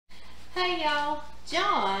Okay, y'all,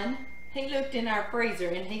 John, he looked in our freezer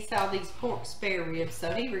and he saw these pork spare ribs,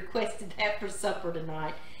 so he requested that for supper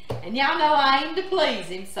tonight. And y'all know I aim to please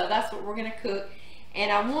him, so that's what we're gonna cook.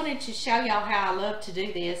 And I wanted to show y'all how I love to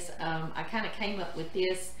do this. I kind of came up with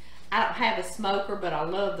this. I don't have a smoker, but I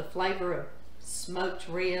love the flavor of smoked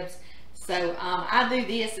ribs. So I do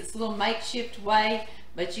this. It's a little makeshift way,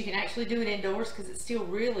 but you can actually do it indoors because it's still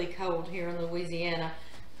really cold here in Louisiana.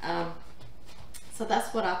 So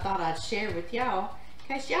that's what I thought I'd share with y'all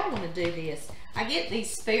in case y'all want to do this. I get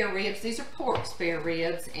these spare ribs. These are pork spare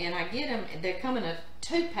ribs, and I get them. They come in a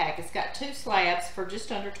 2-pack. It's got 2 slabs for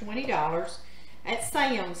just under $20 at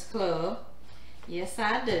Sam's Club. Yes,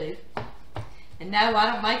 I do. And no,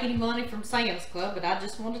 I don't make any money from Sam's Club, but I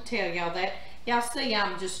just want to tell y'all that. Y'all see,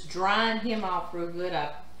 I'm just drying him off real good.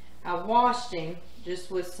 I washed him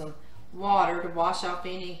just with some water to wash off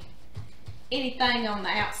anything on the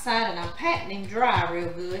outside, and I'm patting him dry real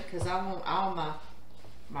good because I want all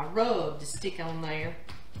my rub to stick on there.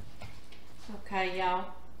 Okay, y'all.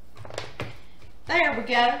 There we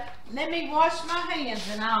go. Let me wash my hands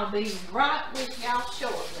and I'll be right with y'all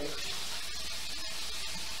shortly.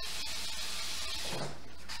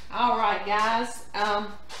 All right, guys.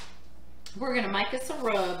 We're gonna make us a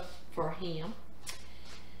rub for him.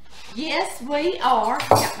 Yes, we are.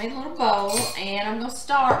 Got me a little bowl, and I'm gonna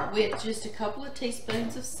start with just a couple of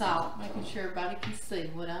teaspoons of salt, making sure everybody can see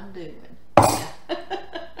what I'm doing.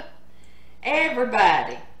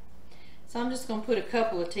 Everybody. So I'm just gonna put a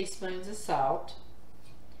couple of teaspoons of salt,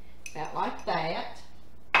 about like that.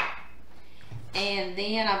 And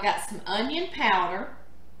then I've got some onion powder.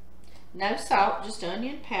 No salt, just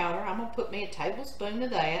onion powder. I'm gonna put me a tablespoon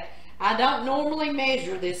of that. I don't normally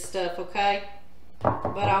measure this stuff, okay?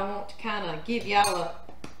 But I want to kind of give y'all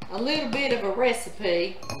a little bit of a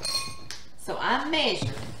recipe. So I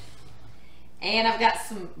measured. And I've got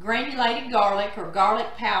some granulated garlic or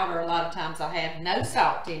garlic powder. A lot of times I have no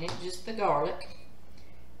salt in it, just the garlic.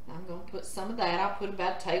 I'm going to put some of that. I'll put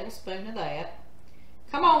about a tablespoon of that.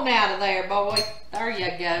 Come on out of there, boy. There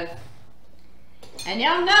you go. And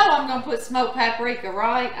y'all know I'm going to put smoked paprika,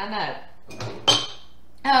 right? I know.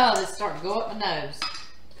 Oh, this is starting to go up my nose.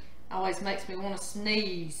 Always makes me want to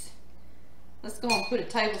sneeze. Let's go and put a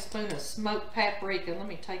tablespoon of smoked paprika. Let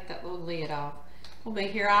me take that little lid off. We'll be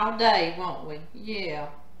here all day, won't we? Yeah.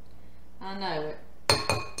 I know it.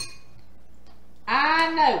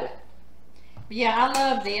 I know it. But yeah, I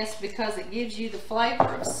love this because it gives you the flavor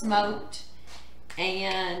of smoked.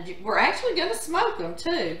 And we're actually going to smoke them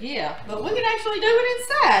too. Yeah. But we can actually do it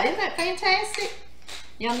inside. Isn't that fantastic?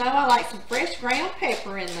 Y'all know I like some fresh ground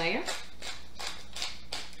pepper in there.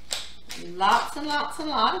 Lots and lots and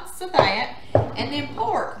lots of that. And then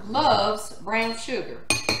pork loves brown sugar.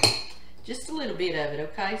 Just a little bit of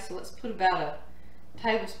it, okay? So let's put about a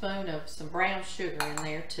tablespoon of some brown sugar in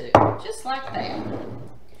there too. Just like that.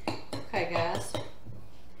 Okay, guys.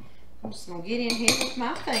 I'm just going to get in here with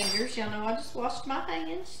my fingers. Y'all know I just washed my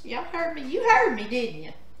hands. Y'all heard me. You heard me, didn't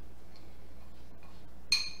you?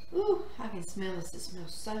 Ooh, I can smell this. It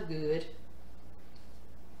smells so good.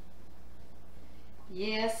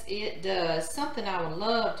 Yes, it does. Something I would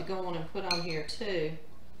love to go on and put on here too.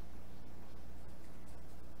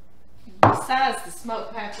 Besides the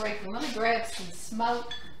smoked paprika, let me grab some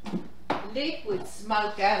liquid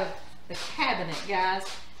smoke out of the cabinet, guys.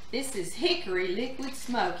 This is hickory liquid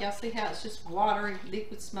smoke. Y'all see how it's just watery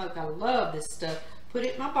liquid smoke? I love this stuff. Put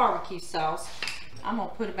it in my barbecue sauce. I'm going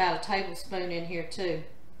to put about a tablespoon in here too.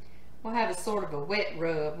 We'll have a sort of a wet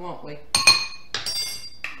rub, won't we?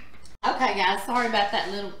 Okay, guys, sorry about that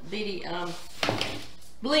little bitty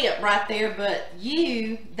blip right there, but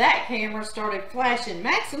that camera started flashing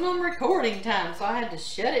maximum recording time, so I had to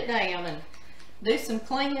shut it down and do some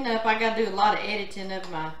cleaning up. I got to do a lot of editing of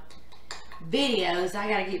my videos. I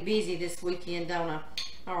got to get busy this weekend, don't I?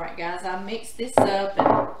 Alright, guys, I mixed this up,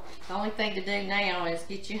 and the only thing to do now is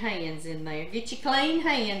get your hands in there. Get your clean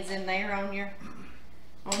hands in there on your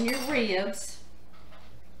ribs.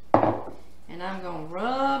 And I'm going to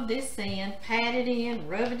rub this in, pat it in,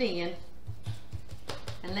 rub it in,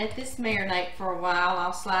 and let this marinate for a while.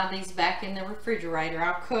 I'll slide these back in the refrigerator.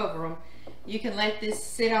 I'll cover them. You can let this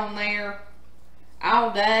sit on there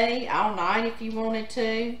all day, all night if you wanted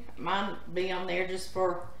to. Mine be on there just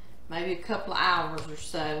for maybe a couple of hours or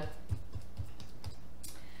so.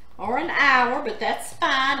 Or an hour, but that's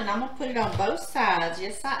fine. And I'm going to put it on both sides.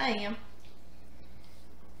 Yes, I am.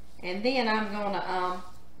 And then I'm going to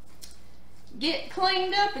get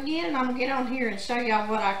cleaned up again, and I'm going to get on here and show y'all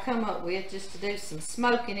what I come up with just to do some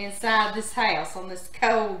smoking inside this house on this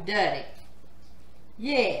cold day.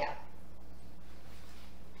 Yeah.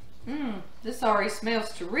 This already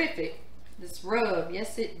smells terrific. this rub.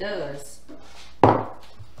 Yes, it does.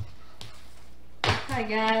 Okay,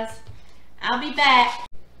 guys, I'll be back.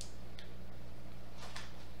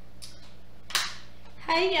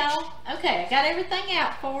 Hey, y'all. Okay, I got everything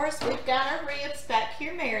out for us. We've got our ribs back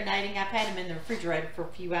here marinating. I've had them in the refrigerator for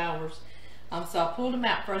a few hours. So I pulled them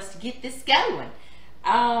out for us to get this going.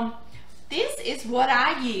 This is what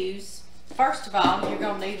I use. First of all, you're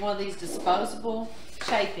going to need one of these disposable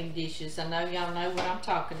chafing dishes. I know y'all know what I'm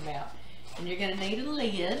talking about. And you're going to need a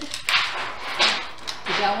lid to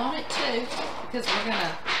go on it too, because we're going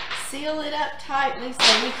to seal it up tightly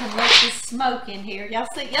so we can let this smoke in here. Y'all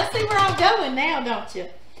see where I'm going now, don't you?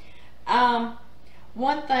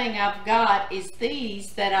 One thing I've got is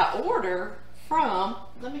these that I order from.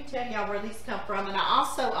 Let me tell y'all where these come from. And I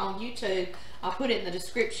also, on YouTube, I'll put it in the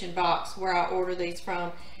description box where I order these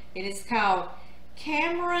from. It is called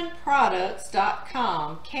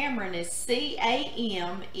CameronProducts.com. Cameron is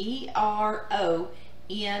C-A-M-E-R-O-N-S.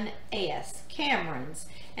 Cameron's.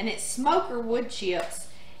 And it's smoker wood chips.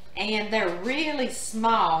 And they're really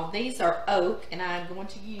small. These are oak, and I'm going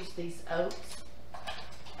to use these oaks.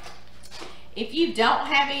 If you don't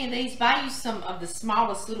have any of these, buy you some of the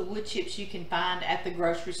smallest little wood chips you can find at the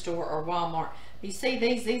grocery store or Walmart. You see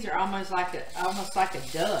these? These are almost like a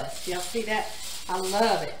dust. Y'all see that? I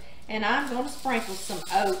love it. And I'm going to sprinkle some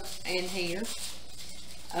oak in here.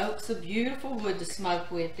 Oak's a beautiful wood to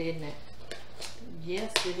smoke with, isn't it?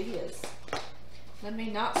 Yes, it is. Let me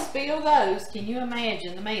not spill those. Can you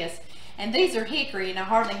imagine the mess? And these are hickory, and I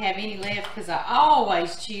hardly have any left because I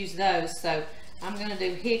always choose those. So I'm going to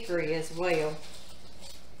do hickory as well.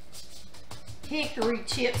 Hickory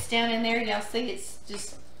chips down in there. Y'all see, it's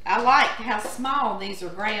just, I like how small these are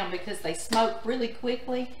ground because they smoke really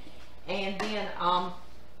quickly. And then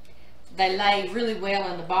they lay really well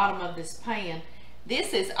in the bottom of this pan.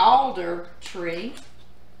 This is alder tree.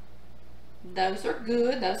 Those are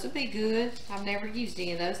good. Those would be good. I've never used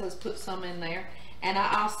any of those. Let's put some in there. And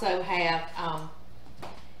I also have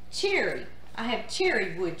cherry. I have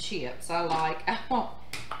cherry wood chips. I like. I don't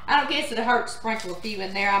guess it'll hurt to sprinkle a few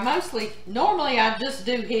in there. Normally I just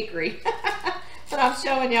do hickory. But I'm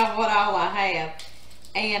showing y'all what all I have.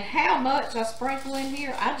 And how much I sprinkle in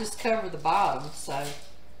here, I just cover the bottom. So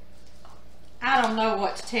I don't know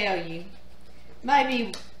what to tell you.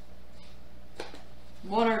 Maybe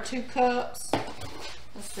 1 or 2 cups.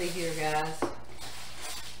 Let's see here, guys.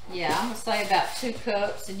 Yeah, I'm gonna say about 2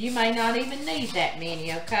 cups, and you may not even need that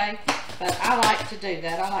many, okay? But I like to do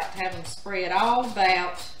that. I like to have them spread all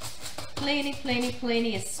about. Plenty, plenty,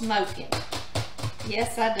 plenty of smoking.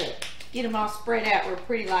 Yes, I do. Get them all spread out real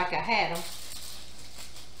pretty like I had them.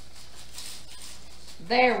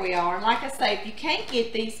 There we are. And like I say, if you can't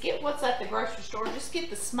get these, get what's at the grocery store. Just get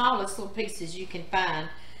the smallest little pieces you can find.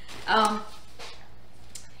 And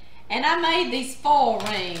I made these foil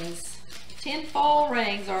rings, tin foil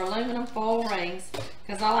rings or aluminum foil rings,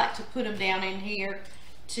 because I like to put them down in here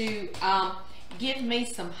to give me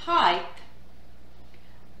some height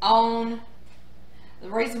on. The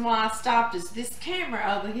reason why I stopped is this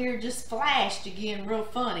camera over here just flashed again real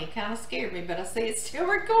funny. Kind of scared me, but I see it's still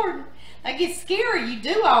recording. That gets scary. You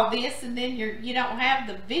do all this and then you don't have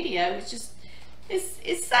the video. It's just,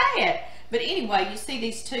 it's sad. But anyway, you see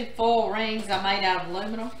these 2 foil rings I made out of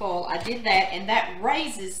aluminum foil. I did that, and that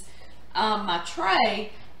raises my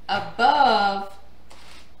tray above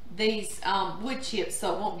these wood chips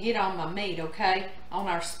so it won't get on my meat, okay? On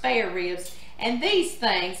our spare ribs. And these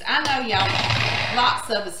things, I know y'all, lots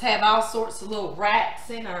of us have all sorts of little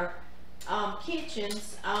racks in our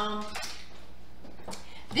kitchens.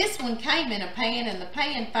 This one came in a pan, and the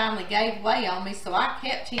pan finally gave way on me, so I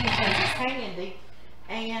kept him because it's handy.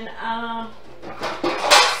 And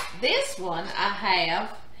this one I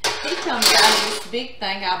have, he comes out of this big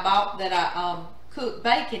thing I bought that I cook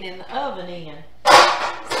bacon in the oven in.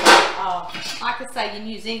 Like I say, you can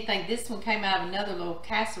use anything. This one came out of another little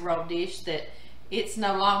casserole dish that it's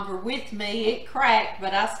no longer with me. It cracked,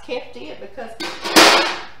 but I kept it because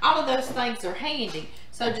all of those things are handy.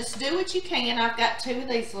 So just do what you can. I've got 2 of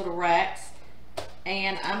these little racks,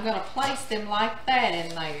 and I'm going to place them like that in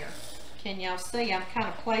there. Can y'all see? I'm kind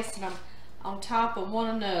of placing them on top of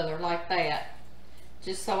one another like that,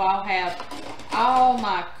 just so I'll have all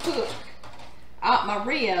my my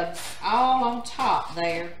ribs all on top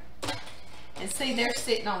there. And see, they're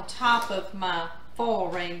sitting on top of my foil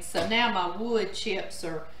rings. So now my wood chips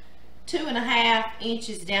are 2.5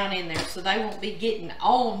 inches down in there, so they won't be getting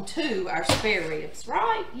on to our spare ribs,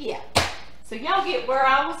 right? Yeah. So y'all get where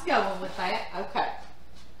I was going with that. Okay.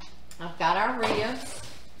 I've got our ribs.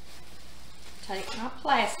 Take my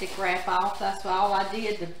plastic wrap off. That's all I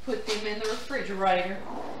did to put them in the refrigerator.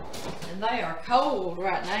 And they are cold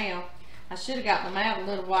right now. I should have gotten them out a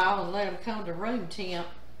little while and let them come to room temp.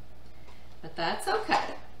 But that's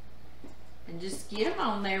okay. And just get them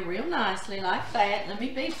on there real nicely like that. I'll be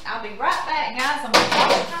right back, guys. I'm gonna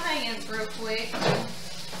wash my hands real quick.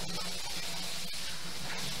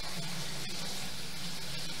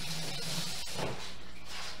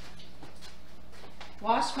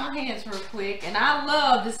 Wash my hands real quick. And I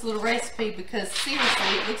love this little recipe because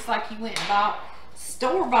seriously, it looks like you went and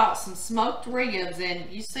store-bought some smoked ribs, and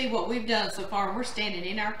you see what we've done so far. We're standing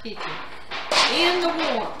in our kitchen in the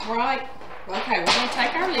warmth, right? Okay, we're gonna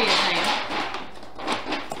take our lid now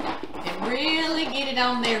and really get it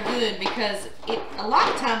on there good, because a lot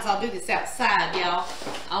of times I'll do this outside, y'all,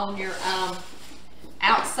 on your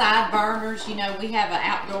outside burners. You know, we have an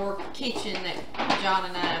outdoor kitchen that John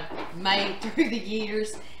and I have made through the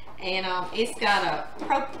years, and it's got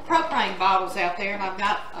propane bottles out there, and I've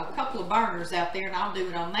got a couple of burners out there, and I'll do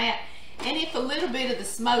it on that. And if a little bit of the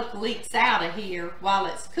smoke leaks out of here while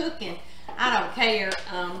it's cooking, I don't care,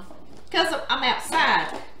 because I'm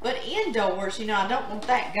outside. But indoors, you know, I don't want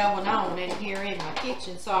that going on in here in my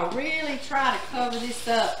kitchen, so I really try to cover this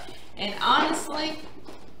up. And honestly,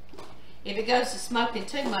 if it goes to smoking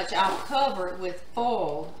too much, I'll cover it with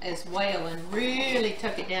foil as well and really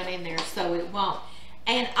tuck it down in there so it won't.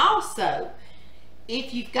 And also,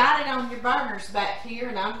 if you've got it on your burners back here,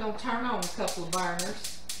 and I'm going to turn on a couple of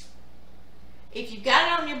burners. If you've got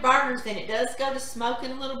it on your burners and it does go to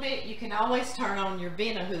smoking a little bit, you can always turn on your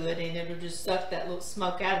vent hood and it'll just suck that little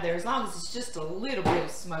smoke out of there, as long as it's just a little bit of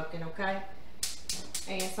smoking, okay?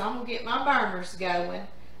 And so I'm going to get my burners going.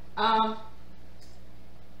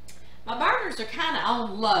 My burners are kind of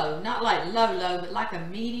on low, not like low, but like a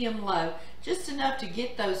medium low, just enough to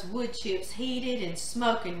get those wood chips heated and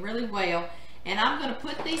smoking really well. And I'm going to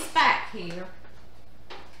put these back here,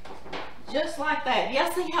 just like that.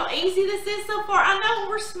 Y'all see how easy this is so far? I know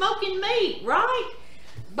we're smoking meat, right?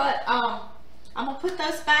 But I'm going to put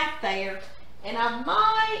those back there, and I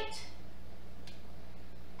might,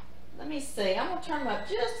 let me see, I'm going to turn them up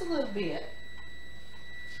just a little bit.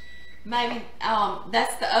 Maybe,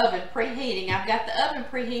 that's the oven preheating. I've got the oven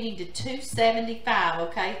preheating to 275,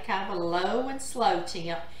 okay? Kind of a low and slow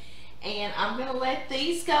temp. And I'm going to let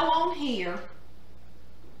these go on here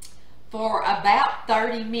for about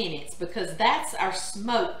 30 minutes, because that's our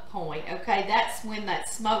smoke point, okay? That's when that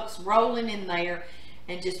smoke's rolling in there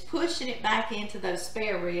and just pushing it back into those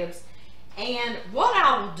spare ribs. And what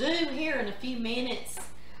I will do here in a few minutes,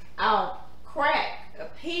 I'll crack a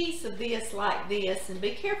piece of this like this, and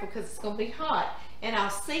be careful because it's going to be hot, and I'll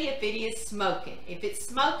see if it is smoking. If it's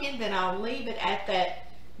smoking, then I'll leave it at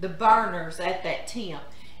the burners at that temp.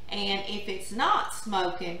 And if it's not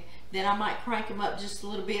smoking, then I might crank them up just a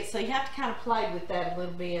little bit. So you have to kind of play with that a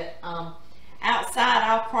little bit. Outside,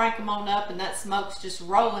 I'll crank them on up, and that smoke's just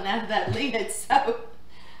rolling out of that lid. So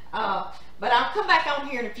but I'll come back on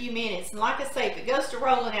here in a few minutes, and like I say, if it goes to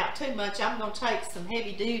rolling out too much, I'm going to take some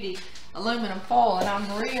heavy duty aluminum foil, and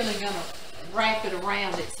I'm really going to wrap it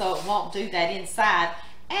around it so it won't do that inside.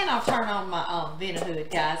 And I'll turn on my vent hood,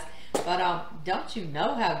 guys. But don't you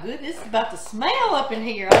know how good this is about to smell up in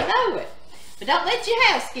here? I know it. But don't let your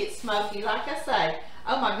house get smoky, like I say.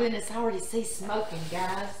 Oh my goodness, I already see smoking,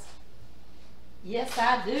 guys. Yes,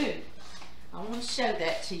 I do. I want to show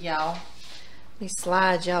that to y'all. Let me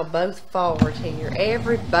slide y'all both forward here.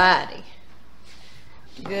 Everybody.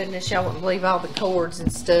 Goodness, y'all wouldn't believe all the cords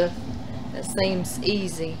and stuff. That seems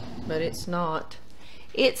easy, but it's not.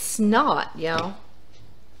 It's not, y'all.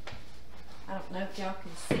 I don't know if y'all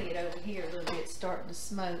can see it over here a little bit starting to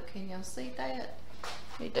smoke. Can y'all see that?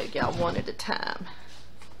 Let me do y'all one at a time.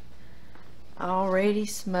 Already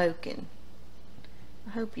smoking. I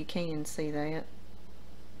hope you can see that.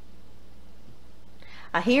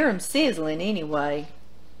 I hear them sizzling anyway.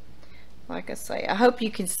 Like I say, I hope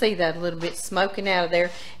you can see that a little bit smoking out of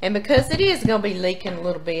there. And because it is going to be leaking a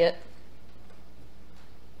little bit,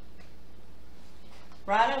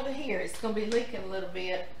 right over here, it's going to be leaking a little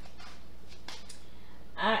bit.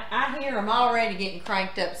 I hear them already getting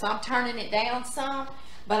cranked up, so I'm turning it down some.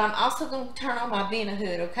 But I'm also going to turn on my vent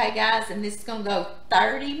hood, okay, guys? And this is going to go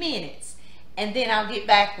 30 minutes. And then I'll get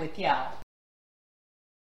back with y'all.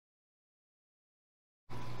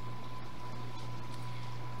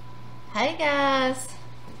 Hey guys,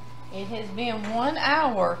 it has been 1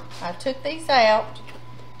 hour. I took these out,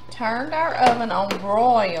 turned our oven on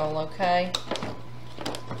broil, okay?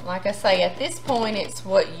 Like I say, at this point, it's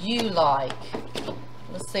what you like.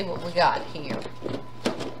 Let's see what we got here.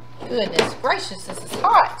 Goodness gracious, this is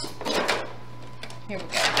hot. Here we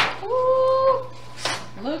go.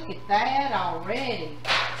 Woo! Look at that already.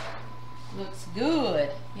 Looks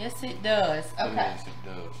good. Yes, it does. Okay. Yes, it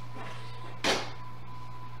does.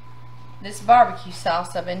 This barbecue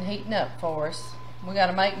sauce I've been heating up for us. We got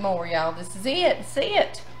to make more, y'all. This is it. See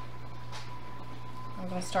it. I'm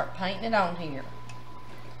going to start painting it on here.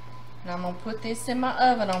 And I'm going to put this in my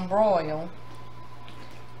oven on broil.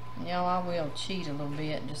 And y'all, I will cheat a little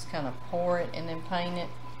bit and just kind of pour it and then paint it.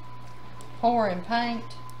 Pour and paint.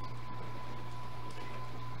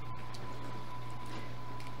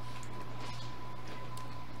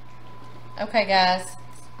 Okay, guys.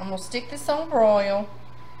 I'm going to stick this on broil.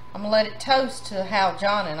 I'm going to let it toast to how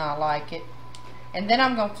John and I like it. And then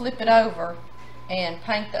I'm going to flip it over and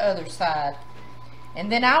paint the other side.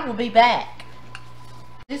 And then I will be back.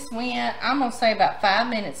 This went, I'm going to say about 5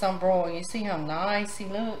 minutes on broil. You see how nice he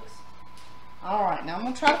looks? Alright, now I'm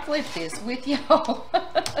going to try to flip this with y'all.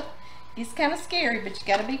 It's kind of scary, but you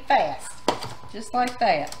got to be fast. Just like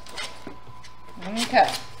that.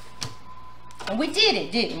 Okay. And we did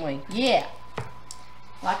it, didn't we? Yeah.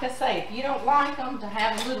 Like I say, if you don't like them to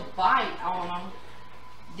have a little bite on them,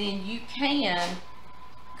 then you can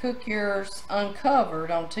cook yours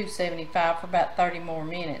uncovered on 275 for about 30 more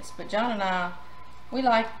minutes. But John and I, we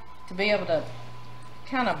like to be able to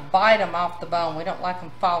kind of bite them off the bone. We don't like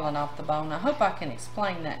them falling off the bone. I hope I can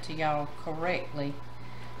explain that to y'all correctly.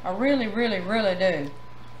 I really, really, really do.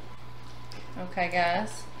 Okay,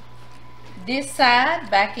 guys. This side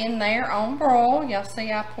back in there on broil. Y'all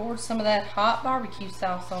see I poured some of that hot barbecue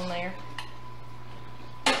sauce on there.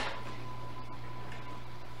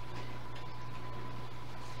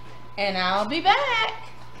 And I'll be back.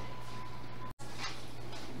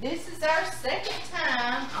 This is our second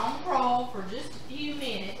time on broil for just a few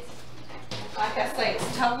minutes. Like I say,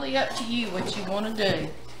 it's totally up to you what you want to do.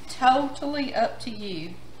 Totally up to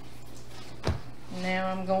you. Now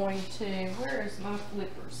I'm going to, where is my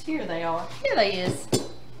flippers? Here they are. Here they is.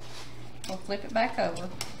 I'll flip it back over.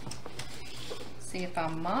 See if I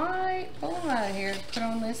might pull them out of here and put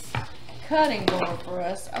on this cutting board for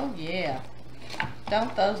us. Oh yeah.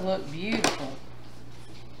 Don't those look beautiful?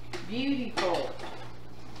 Beautiful.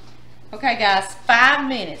 Okay guys, 5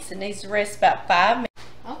 minutes. It needs to rest about 5 minutes.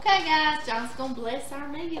 Okay guys, John's gonna bless our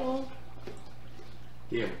meal.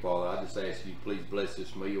 Yeah, Father, I just ask you, please bless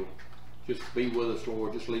this meal. Just be with us,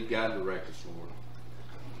 Lord. Just lead, guide, and direct us, Lord.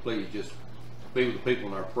 Please just be with the people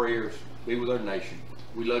in our prayers. Be with our nation.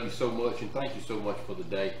 We love you so much and thank you so much for the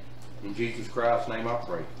day. In Jesus Christ's name I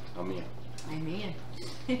pray. Amen. Amen.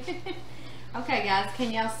 Okay guys,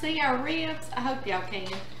 can y'all see our ribs? I hope y'all can.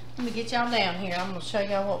 Let me get y'all down here. I'm going to show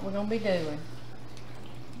y'all what we're going to be doing.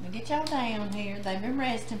 Let me get y'all down here. They've been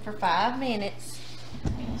resting for 5 minutes.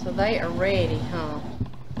 So they are ready, huh?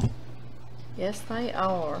 Yes, they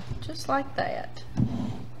are. Just like that.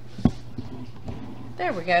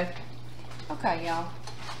 There we go. Okay, y'all.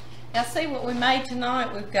 Y'all see what we made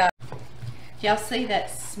tonight? We've got, y'all see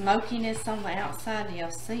that smokiness on the outside? Do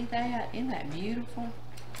y'all see that? Isn't that beautiful?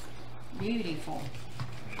 Beautiful.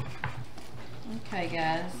 Okay,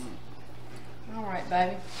 guys. Alright,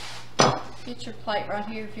 baby. Get your plate right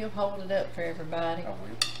here if you'll hold it up for everybody.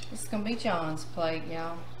 This is going to be John's plate,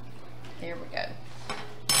 y'all. There we go.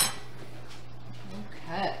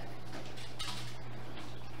 Okay.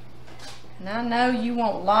 And I know you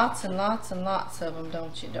want lots and lots and lots of them,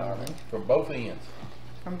 don't you, darling? From both ends.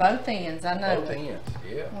 From both ends, I know. Both ends,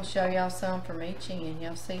 yeah. I'll show y'all some from each end.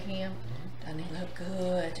 Y'all see him? Doesn't he look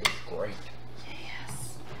good? It's great.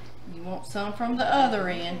 Yes. You want some from the other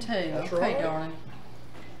end, too. That's okay, right. darling.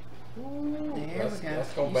 Ooh, there we go.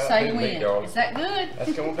 That's gonna you about say do when. me, darling. Is that good?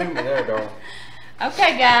 That's going to do me there, darling.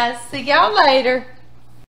 Okay, guys. See y'all later.